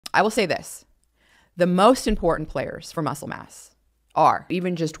I will say this. The most important players for muscle mass are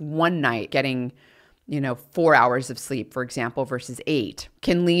even just one night getting 4 hours of sleep, for example, versus 8,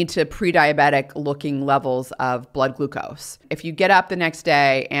 can lead to pre-diabetic looking levels of blood glucose. If you get up the next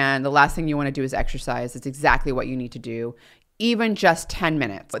day and the last thing you want to do is exercise, it's exactly what you need to do, even just 10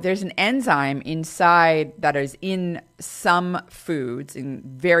 minutes. There's an enzyme inside that is in some foods, and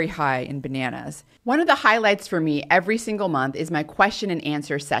very high in bananas. One of the highlights for me every single month is my question and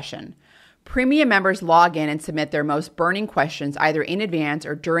answer session. Premium members log in and submit their most burning questions either in advance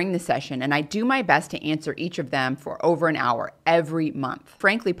or during the session, and I do my best to answer each of them for over an hour every month.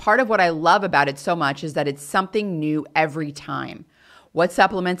 Frankly, part of what I love about it so much is that it's something new every time. What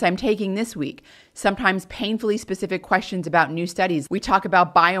supplements I'm taking this week, sometimes painfully specific questions about new studies. We talk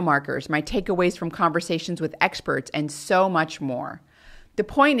about biomarkers, my takeaways from conversations with experts, and so much more. The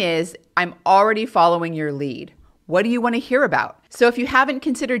point is, I'm already following your lead. What do you want to hear about? So if you haven't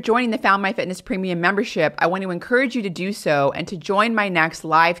considered joining the FoundMyFitness Premium membership, I want to encourage you to do so and to join my next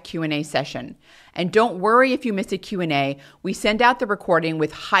live Q&A session. And don't worry if you miss a Q&A. We send out the recording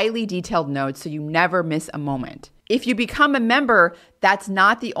with highly detailed notes so you never miss a moment. If you become a member, that's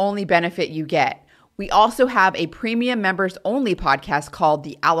not the only benefit you get. We also have a premium members only podcast called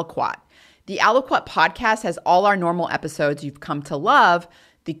the Aliquot. The Aliquot podcast has all our normal episodes you've come to love,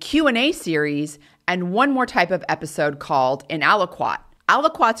 the Q&A series, and one more type of episode called an Aliquot.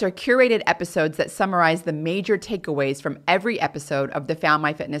 Aliquots are curated episodes that summarize the major takeaways from every episode of the Found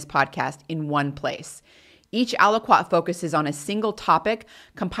My Fitness podcast in one place. Each Aliquot focuses on a single topic,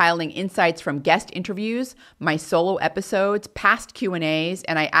 compiling insights from guest interviews, my solo episodes, past Q&As,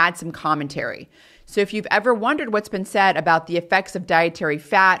 and I add some commentary. So if you've ever wondered what's been said about the effects of dietary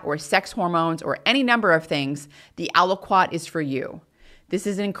fat or sex hormones or any number of things, the Aliquot is for you. This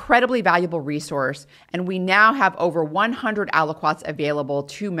is an incredibly valuable resource, and we now have over 100 Aliquots available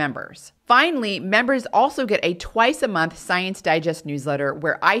to members. Finally, members also get a twice-a-month Science Digest newsletter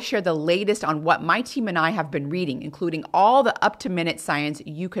where I share the latest on what my team and I have been reading, including all the up-to-minute science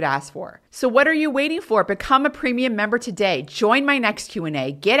you could ask for. So what are you waiting for? Become a premium member today. Join my next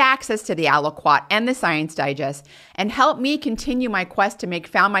Q&A, get access to the Aliquot and the Science Digest, and help me continue my quest to make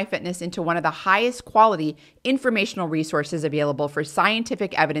Found My Fitness into one of the highest quality informational resources available for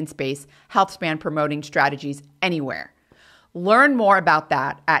scientific evidence-based health span promoting strategies anywhere. Learn more about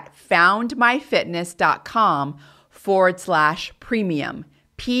that at foundmyfitness.com/premium,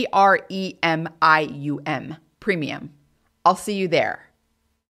 PREMIUM, premium. I'll see you there.